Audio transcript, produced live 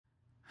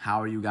How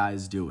are you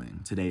guys doing?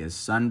 Today is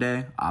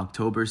Sunday,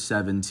 October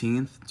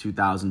 17th,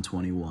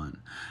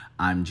 2021.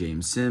 I'm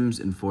James Sims,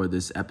 and for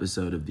this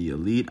episode of The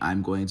Elite,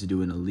 I'm going to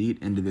do an elite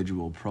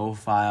individual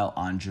profile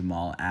on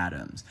Jamal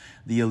Adams.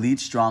 The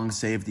elite strong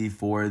safety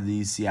for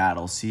the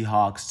Seattle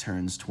Seahawks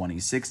turns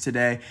 26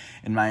 today,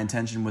 and my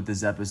intention with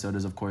this episode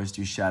is, of course,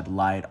 to shed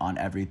light on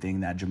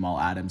everything that Jamal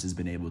Adams has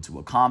been able to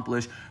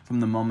accomplish from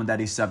the moment that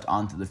he stepped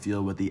onto the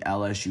field with the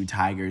LSU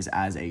Tigers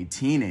as a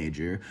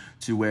teenager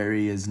to where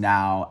he is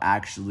now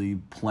actually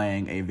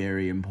playing a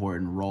very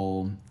important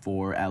role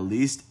for at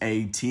least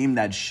a team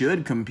that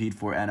should compete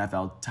for NFL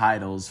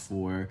titles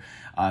for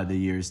the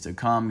years to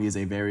come. He is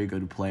a very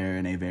good player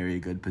in a very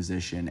good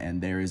position,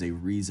 and there is a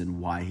reason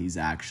why he's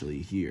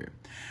actually here.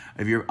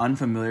 If you're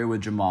unfamiliar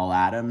with Jamal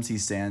Adams, he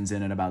stands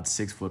in at about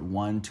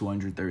 6'1",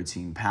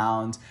 213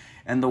 pounds.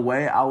 And the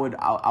way I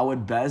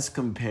would best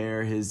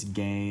compare his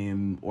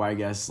game, or I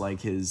guess like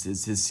his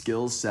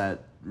skill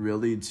set,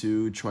 really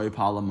to Troy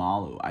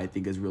Polamalu, I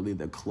think is really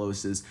the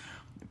closest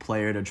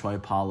player to Troy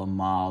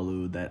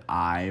Polamalu that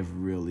I've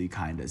really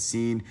kind of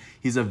seen.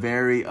 He's a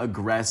very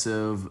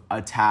aggressive,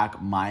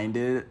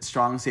 attack-minded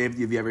strong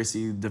safety. If you ever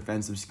see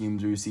defensive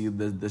schemes where you see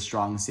the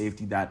strong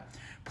safety that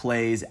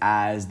plays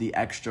as the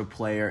extra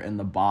player in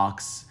the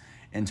box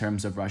in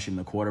terms of rushing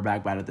the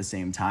quarterback, but at the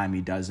same time,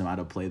 he does know how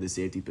to play the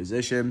safety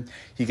position.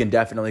 He can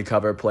definitely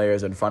cover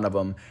players in front of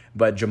him,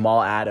 but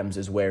Jamal Adams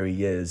is where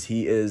he is.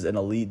 He is an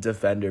elite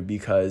defender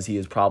because he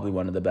is probably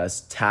one of the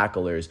best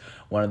tacklers,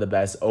 one of the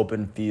best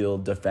open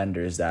field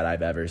defenders that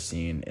I've ever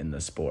seen in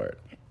the sport.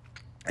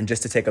 And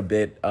just to take a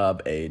bit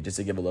of just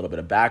to give a little bit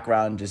of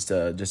background, just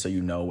so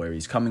you know where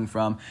he's coming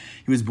from.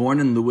 He was born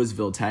in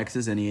Louisville,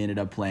 Texas, and he ended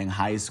up playing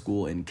high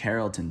school in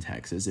Carrollton,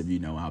 Texas, if you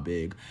know how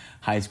big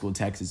high school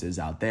Texas is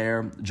out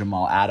there.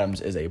 Jamal Adams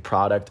is a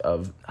product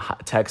of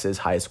Texas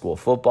high school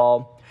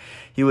football.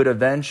 He would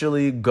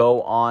eventually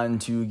go on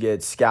to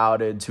get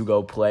scouted to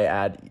go play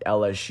at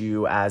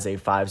LSU as a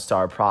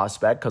five-star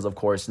prospect because, of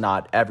course,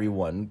 not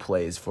everyone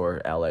plays for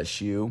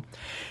LSU.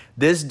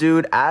 This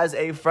dude, as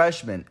a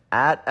freshman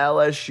at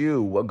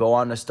LSU, would go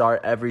on to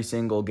start every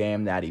single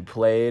game that he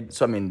played.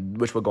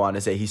 Which would go on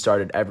to say he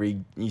started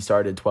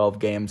 12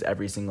 games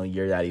every single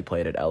year that he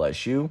played at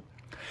LSU.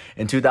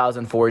 In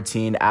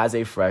 2014, as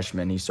a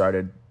freshman, he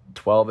started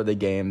 12 of the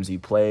games he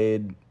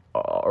played,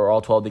 or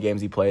all 12 of the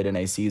games he played in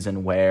a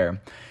season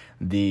where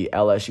the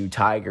LSU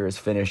Tigers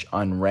finished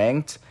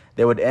unranked.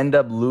 They would end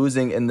up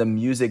losing in the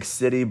Music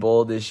City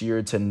Bowl this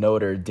year to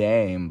Notre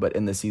Dame, but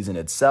in the season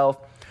itself,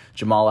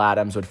 Jamal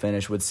Adams would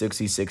finish with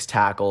 66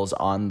 tackles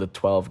on the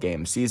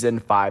 12-game season,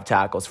 5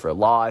 tackles for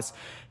loss.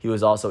 He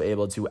was also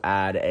able to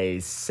add a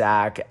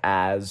sack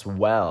as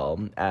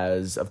well,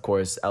 as, of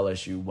course,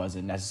 LSU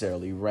wasn't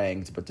necessarily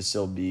ranked, but to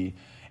still be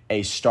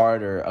a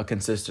starter, a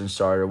consistent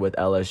starter with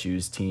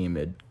LSU's team,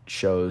 it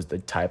shows the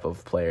type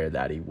of player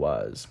that he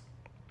was.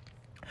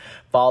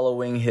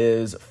 Following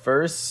his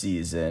first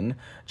season,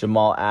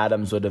 Jamal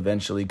Adams would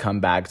eventually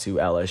come back to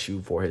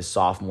LSU for his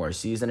sophomore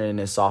season. And in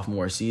his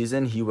sophomore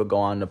season, he would go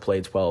on to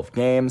play 12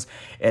 games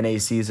in a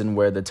season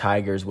where the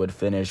Tigers would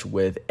finish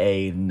with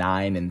a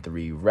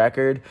 9-3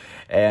 record.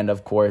 And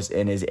of course,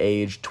 in his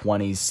age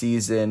 20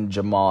 season,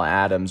 Jamal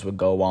Adams would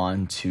go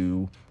on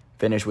to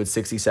finished with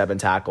 67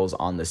 tackles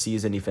on the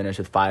season. He finished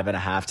with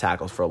 5.5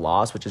 tackles for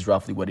loss, which is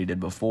roughly what he did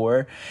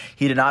before.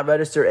 He did not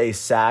register a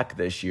sack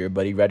this year,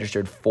 but he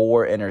registered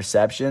 4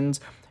 interceptions.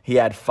 He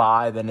had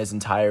 5 in his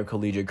entire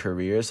collegiate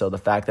career, so the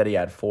fact that he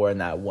had 4 in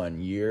that 1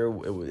 year,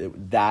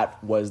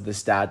 that was the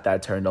stat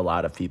that turned a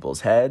lot of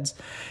people's heads.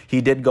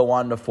 He did go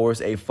on to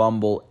force a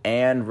fumble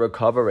and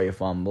recover a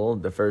fumble,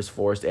 the first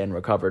forced and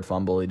recovered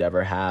fumble he'd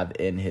ever have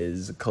in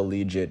his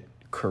collegiate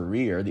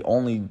career,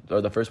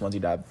 the first ones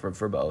he'd have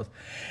for both.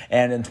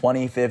 And in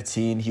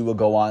 2015, he would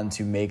go on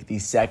to make the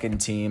second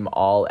team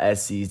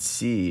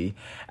All-SEC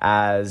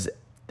as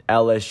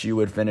LSU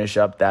would finish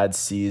up that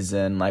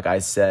season. Like I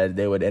said,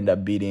 they would end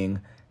up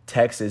beating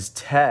Texas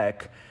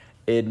Tech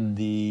in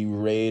the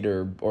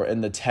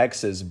in the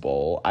Texas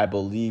Bowl. I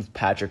believe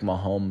Patrick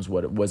Mahomes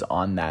was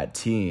on that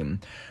team.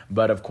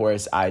 But of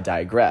course, I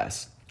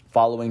digress.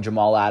 Following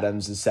Jamal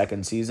Adams'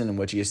 second season, in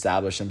which he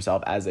established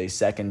himself as a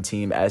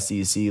second-team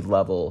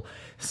SEC-level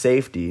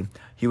safety,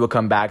 he would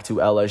come back to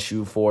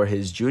LSU for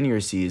his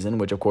junior season,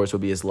 which, of course,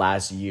 would be his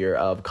last year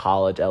of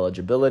college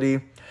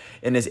eligibility.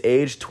 In his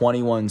age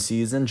 21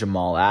 season,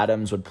 Jamal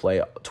Adams would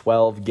play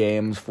 12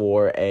 games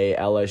for a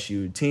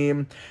LSU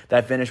team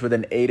that finished with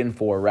an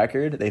 8-4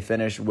 record. They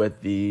finished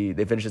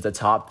as the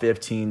top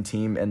 15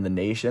 team in the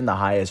nation, the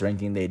highest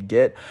ranking they'd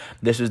get.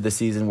 This was the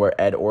season where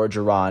Ed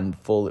Orgeron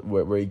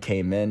where he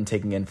came in,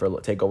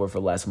 take over for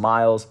Les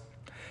Miles.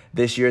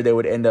 This year, they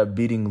would end up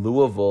beating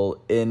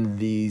Louisville in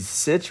the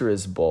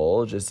Citrus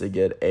Bowl, just to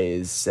get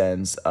a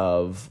sense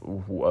of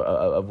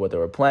what they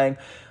were playing.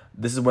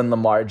 This is when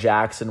Lamar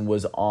Jackson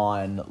was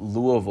on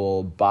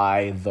Louisville,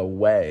 by the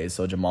way.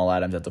 So Jamal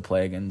Adams had to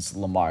play against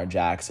Lamar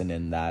Jackson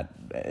in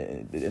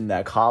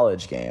that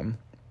college game.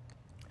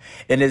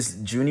 In his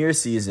junior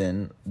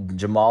season,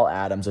 Jamal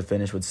Adams would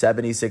finish with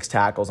 76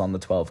 tackles on the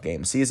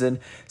 12-game season,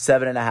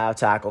 7.5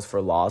 tackles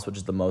for loss, which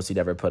is the most he'd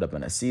ever put up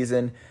in a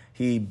season.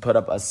 He put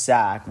up a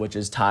sack, which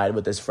is tied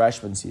with his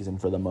freshman season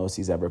for the most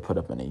he's ever put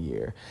up in a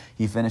year.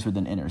 He finished with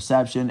an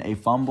interception, a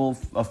fumble,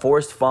 a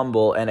forced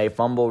fumble, and a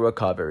fumble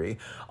recovery.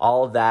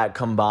 All of that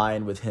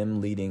combined with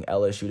him leading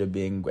LSU to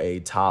being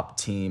a top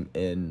team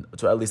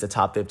to at least a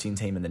top 15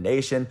 team in the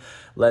nation,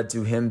 led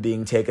to him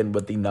being taken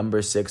with the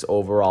number 6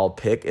 overall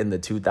pick in the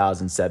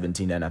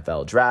 2017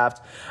 NFL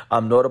Draft.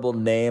 Notable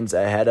names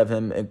ahead of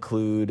him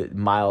include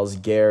Myles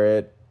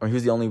Garrett, or he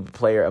was the only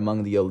player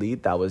among the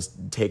elite that was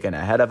taken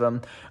ahead of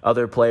him.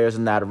 Other players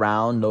in that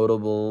round,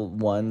 notable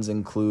ones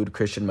include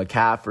Christian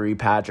McCaffrey,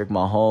 Patrick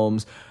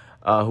Mahomes,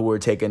 who were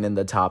taken in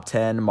the top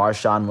 10.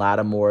 Marshawn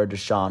Lattimore,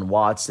 Deshaun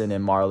Watson,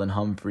 and Marlon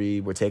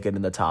Humphrey were taken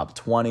in the top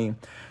 20.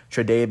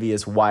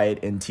 Tre'Davious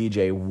White and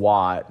TJ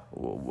Watt,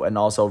 and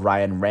also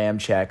Ryan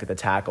Ramczyk, the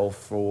tackle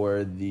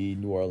for the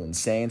New Orleans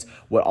Saints,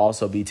 would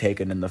also be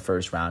taken in the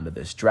first round of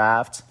this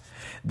draft.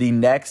 The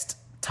next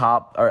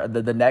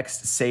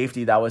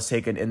safety that was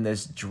taken in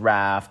this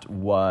draft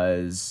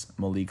was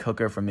Malik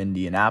Hooker from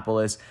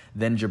Indianapolis,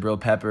 then Jabril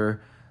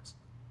Pepper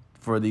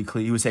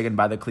he was taken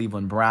by the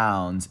Cleveland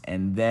Browns,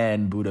 and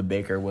then Budda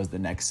Baker was the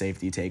next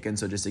safety taken.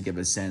 So just to give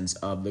a sense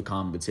of the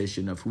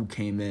competition of who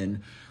came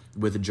in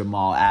with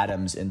Jamal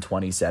Adams in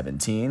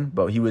 2017,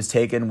 but he was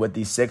taken with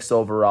the 6th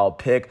overall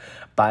pick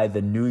by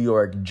the New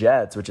York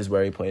Jets, which is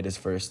where he played his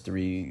first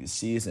 3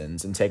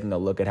 seasons. And taking a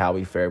look at how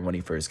he fared when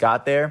he first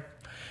got there,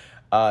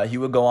 he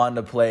would go on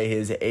to play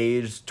his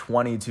age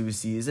 22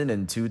 season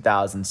in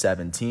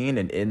 2017,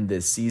 and in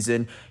this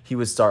season, he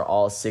would start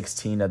all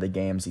 16 of the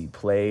games he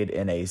played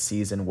in a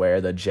season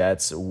where the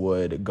Jets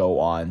would go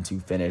on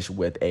to finish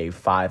with a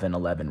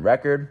 5-11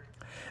 record.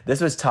 This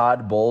was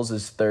Todd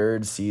Bowles'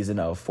 3rd season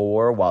of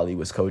 4 while he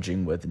was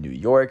coaching with New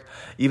York.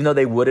 Even though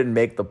they wouldn't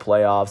make the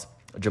playoffs,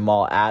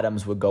 Jamal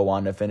Adams would go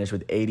on to finish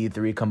with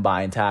 83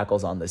 combined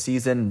tackles on the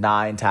season,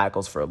 9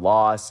 tackles for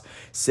loss,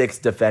 6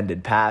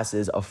 defended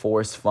passes, a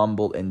forced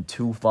fumble, and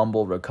 2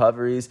 fumble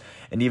recoveries.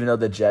 And even though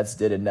the Jets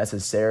didn't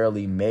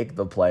necessarily make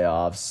the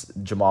playoffs,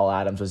 Jamal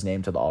Adams was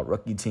named to the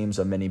all-rookie team,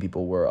 so many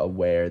people were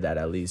aware that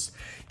at least,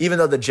 even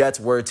though the Jets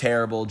were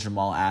terrible,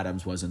 Jamal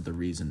Adams wasn't the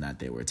reason that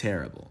they were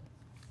terrible.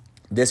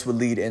 This would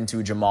lead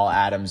into Jamal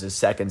Adams'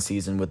 2nd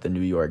season with the New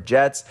York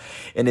Jets.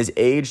 In his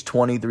age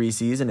 23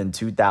 season in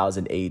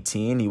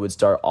 2018, he would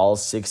start all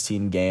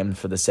 16 games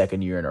for the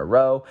 2nd year in a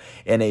row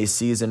in a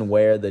season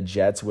where the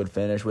Jets would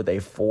finish with a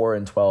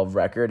 4-12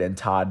 record and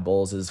Todd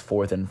Bowles'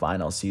 4th and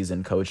final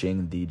season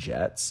coaching the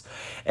Jets.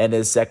 And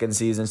his 2nd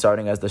season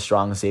starting as the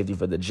strong safety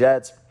for the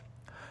Jets,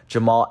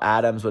 Jamal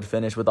Adams would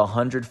finish with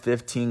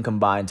 115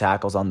 combined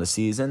tackles on the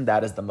season.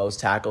 That is the most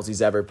tackles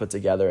he's ever put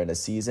together in a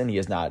season. He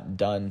has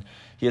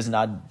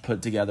not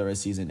put together a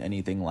season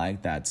anything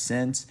like that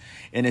since.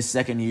 In his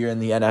 2nd year in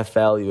the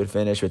NFL, he would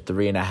finish with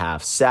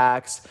 3.5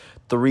 sacks,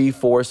 3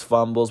 forced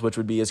fumbles, which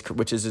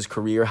is his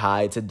career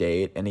high to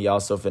date, and he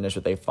also finished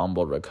with a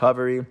fumble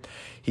recovery.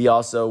 He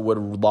also would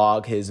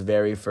log his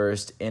very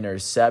first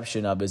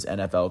interception of his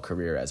NFL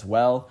career as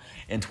well.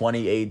 In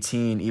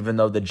 2018, even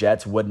though the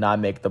Jets would not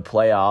make the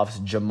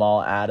playoffs,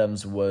 Jamal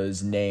Adams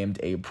was named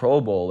a Pro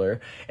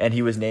Bowler, and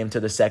he was named to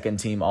the 2nd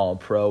team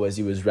All-Pro as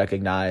he was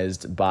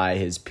recognized by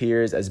his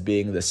peers as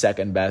being the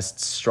 2nd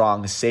best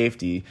strong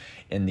safety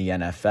in the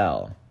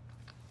NFL.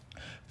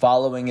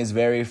 Following his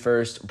very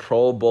first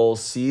Pro Bowl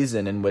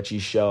season, in which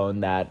he's shown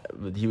that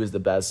he was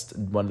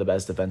one of the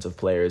best defensive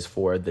players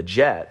for the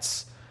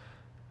Jets,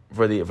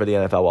 for the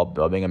NFL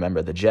while being a member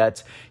of the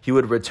Jets, he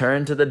would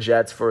return to the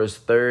Jets for his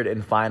 3rd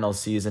and final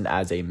season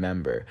as a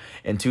member.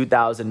 In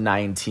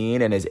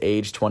 2019, in his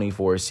age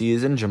 24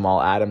 season,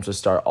 Jamal Adams would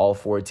start all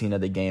 14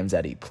 of the games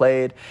that he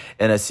played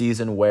in a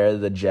season where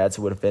the Jets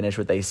would finish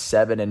with a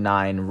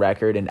 7-9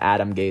 record in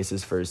Adam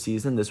Gase's first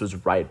season. This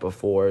was right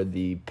before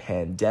the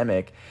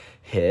pandemic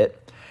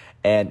hit.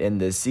 And in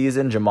this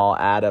season, Jamal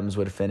Adams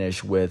would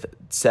finish with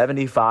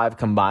 75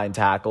 combined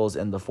tackles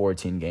in the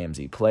 14 games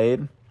he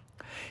played.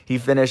 He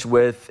finished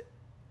with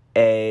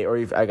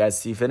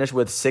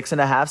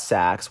 6.5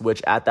 sacks,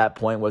 which at that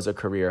point was a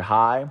career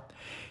high.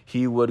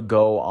 He would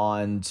go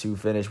on to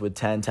finish with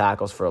 10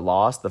 tackles for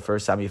loss, the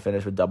first time he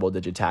finished with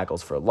double-digit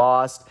tackles for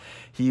loss.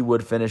 He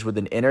would finish with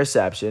an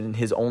interception,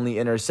 his only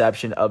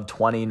interception of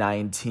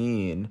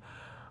 2019.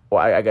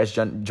 Well, I guess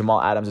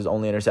Jamal Adams'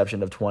 only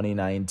interception of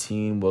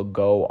 2019 will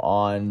go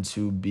on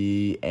to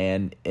be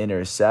an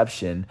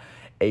interception,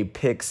 a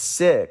pick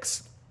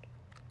 6.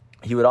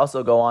 He would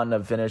also go on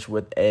to finish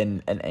with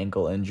an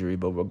ankle injury,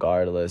 but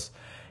regardless,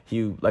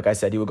 like I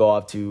said, he would go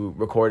off to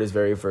record his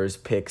very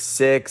first pick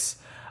 6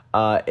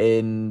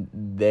 in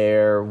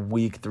their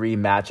Week 3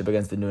 matchup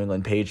against the New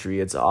England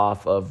Patriots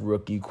off of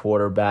rookie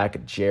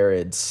quarterback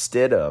Jarrett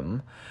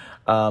Stidham.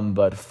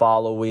 But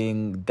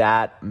following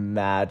that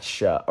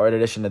match, or in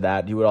addition to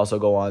that, he would also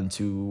go on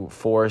to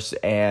force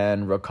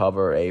and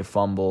recover a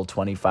fumble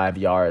 25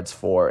 yards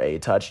for a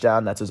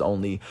touchdown. That's his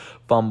only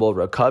fumble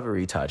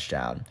recovery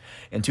touchdown.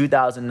 In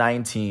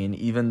 2019,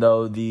 even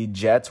though the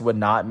Jets would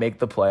not make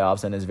the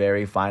playoffs in his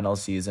very final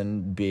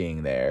season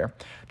being there,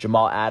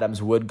 Jamal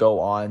Adams would go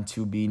on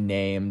to be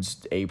named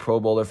a Pro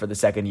Bowler for the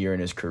second year in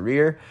his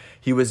career.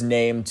 He was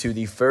named to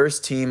the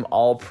first team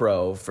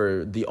All-Pro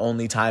for the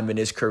only time in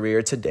his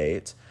career to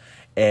date.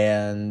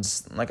 And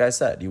like I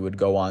said, he would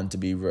go on to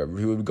be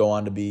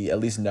at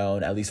least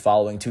known, at least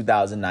following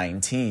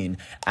 2019,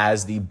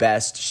 as the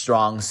best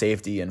strong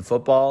safety in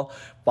football.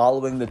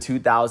 Following the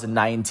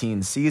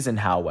 2019 season,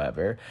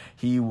 however,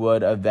 he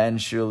would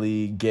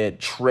eventually get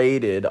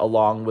traded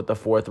along with the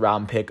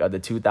 4th-round pick of the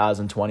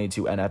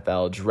 2022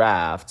 NFL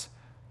Draft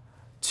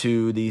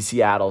to the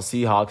Seattle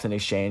Seahawks in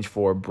exchange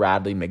for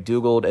Bradley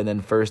McDougald and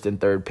then 1st and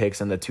 3rd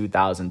picks in the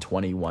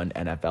 2021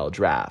 NFL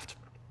Draft.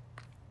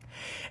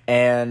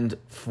 And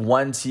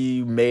once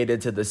he made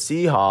it to the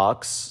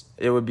Seahawks,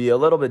 it would be a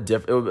little bit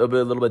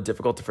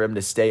difficult for him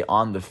to stay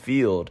on the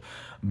field,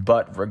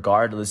 but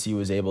regardless, he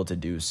was able to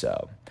do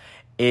so.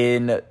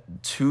 In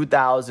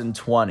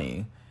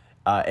 2020,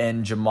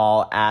 in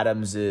Jamal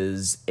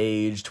Adams'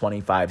 age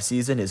 25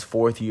 season, his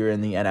 4th year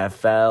in the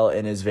NFL,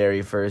 in his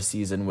very first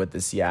season with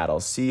the Seattle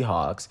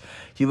Seahawks,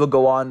 he would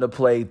go on to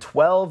play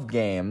 12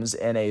 games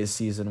in a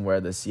season where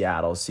the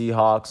Seattle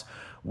Seahawks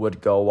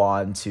would go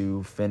on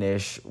to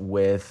finish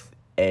with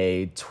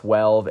a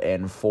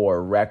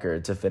 12-4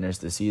 record to finish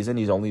the season.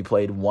 He's only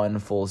played one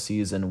full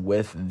season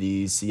with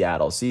the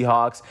Seattle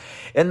Seahawks.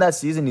 In that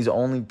season, he's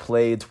only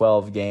played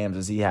 12 games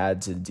as he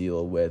had to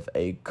deal with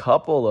a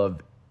couple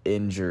of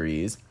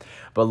injuries.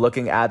 But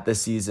looking at the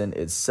season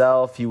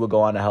itself, he would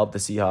go on to help the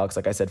Seahawks,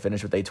 like I said,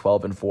 finish with a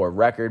 12-4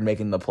 record,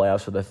 making the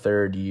playoffs for the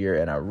 3rd year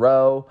in a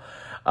row.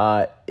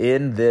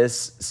 In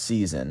this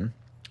season,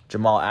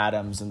 Jamal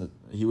Adams,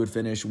 he would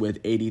finish with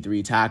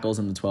 83 tackles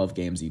in the 12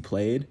 games he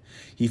played.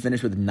 He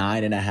finished with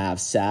 9.5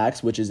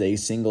 sacks, which is a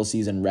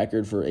single-season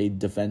record for a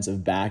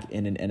defensive back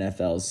in an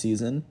NFL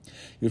season.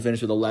 He would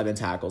finish with 11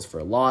 tackles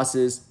for loss,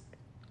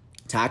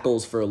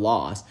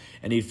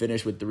 and he'd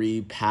finish with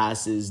 3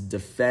 passes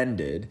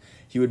defended.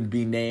 He would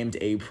be named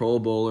a Pro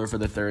Bowler for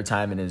the 3rd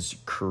time in his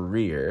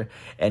career,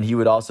 and he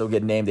would also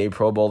get named a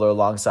Pro Bowler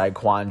alongside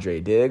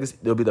Quandre Diggs.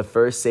 It'll be the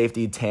first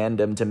safety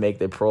tandem to make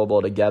the Pro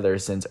Bowl together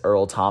since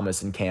Earl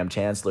Thomas and Cam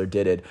Chancellor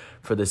did it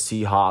for the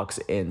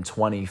Seahawks in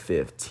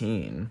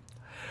 2015.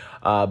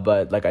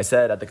 But like I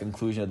said, at the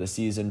conclusion of the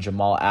season,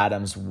 Jamal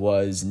Adams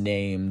was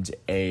named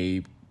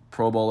a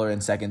Pro Bowler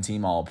and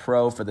 2nd-team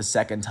All-Pro for the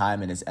 2nd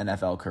time in his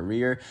NFL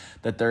career,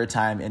 the 3rd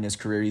time in his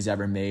career he's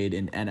ever made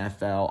an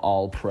NFL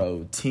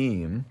All-Pro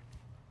team.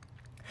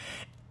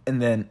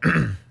 And then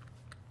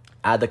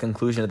at the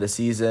conclusion of the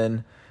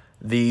season,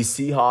 the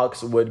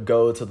Seahawks would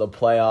go to the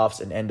playoffs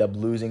and end up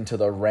losing to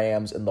the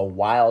Rams in the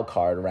wild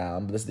card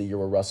round. This is the year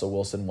where Russell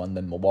Wilson won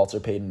the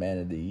Walter Payton Man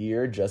of the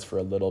Year, just for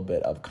a little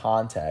bit of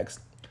context.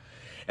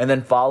 And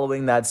then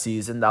following that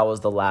season, that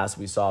was the last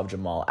we saw of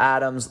Jamal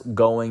Adams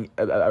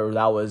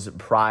that was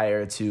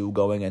prior to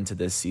going into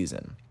this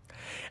season.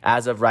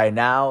 As of right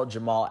now,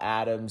 Jamal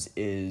Adams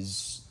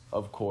is,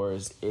 of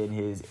course, in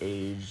his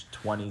age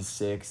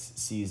 26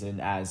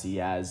 season, as he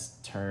has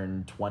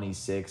turned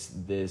 26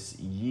 this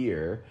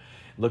year.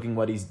 Looking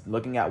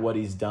at what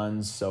he's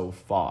done so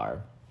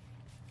far.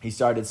 He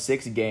started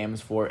 6 games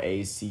for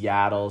a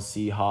Seattle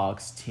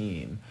Seahawks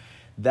team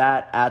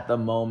that at the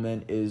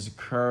moment is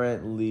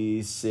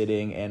currently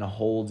sitting and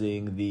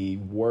holding the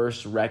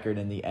worst record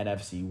in the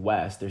NFC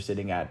West. They're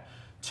sitting at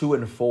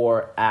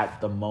 2-4 at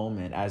the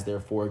moment, as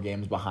they're 4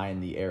 games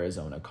behind the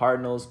Arizona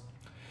Cardinals.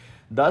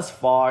 Thus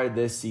far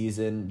this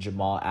season,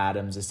 Jamal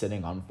Adams is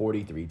sitting on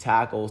 43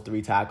 tackles,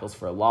 3 tackles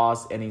for a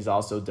loss, and he's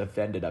also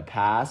defended a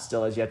pass.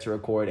 Still has yet to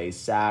record a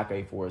sack,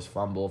 a forced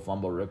fumble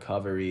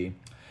recovery,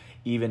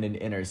 even an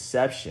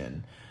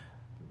interception.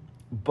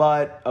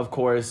 But, of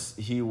course,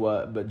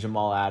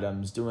 Jamal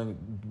Adams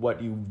doing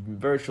what you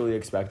virtually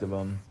expect of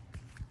him.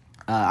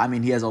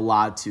 He has a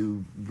lot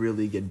to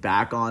really get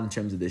back on in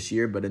terms of this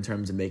year, but in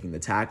terms of making the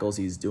tackles,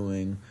 he's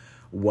doing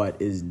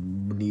what is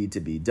need to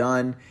be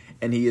done,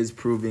 and he is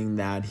proving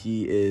that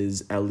he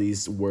is at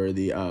least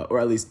worthy,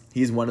 or at least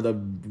he's one of the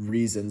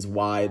reasons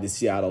why the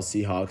Seattle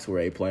Seahawks were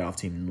a playoff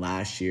team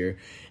last year,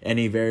 and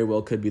he very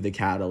well could be the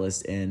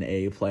catalyst in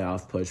a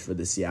playoff push for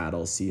the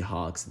Seattle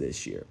Seahawks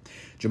this year.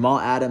 Jamal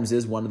Adams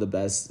is one of the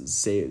best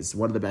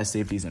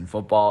safeties in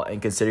football,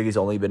 and considering he's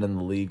only been in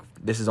the league,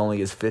 this is only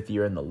his 5th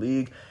year in the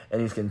league,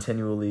 and he's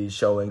continually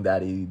showing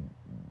that he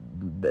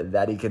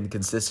can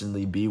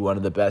consistently be one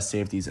of the best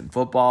safeties in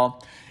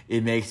football.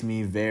 It makes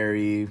me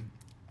very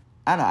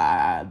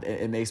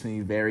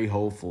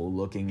hopeful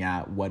looking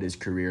at what his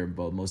career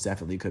most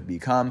definitely could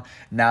become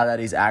now that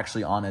he's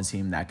actually on a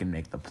team that can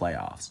make the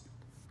playoffs.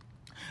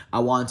 I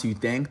want to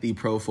thank the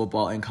Pro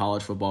Football and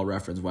College Football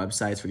Reference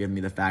websites for giving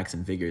me the facts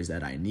and figures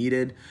that I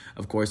needed.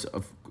 Of course,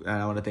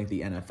 thank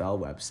the NFL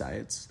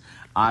websites.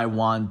 I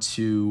want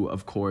to,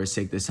 of course,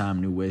 take this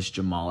time to wish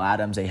Jamal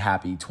Adams a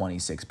happy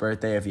 26th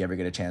birthday if you ever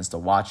get a chance to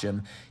watch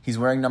him. He's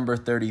wearing number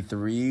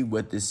 33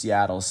 with the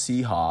Seattle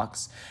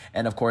Seahawks.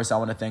 And, of course, I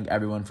want to thank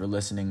everyone for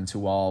listening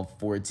to all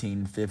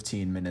 14,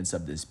 15 minutes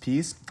of this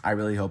piece. I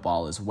really hope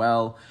all is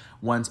well.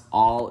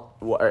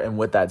 And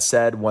with that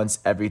said, once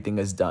everything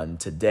is done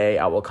today,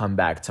 I will come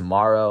back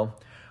tomorrow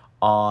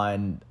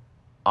on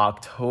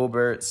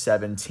October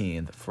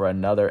 17th for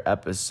another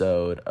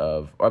episode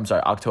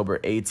October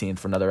 18th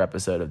for another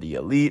episode of The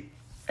Elite.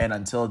 And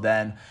until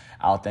then,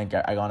 I want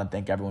to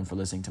thank everyone for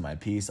listening to my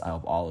piece. I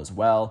hope all is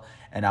well,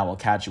 and I will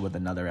catch you with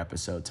another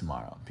episode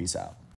tomorrow. Peace out.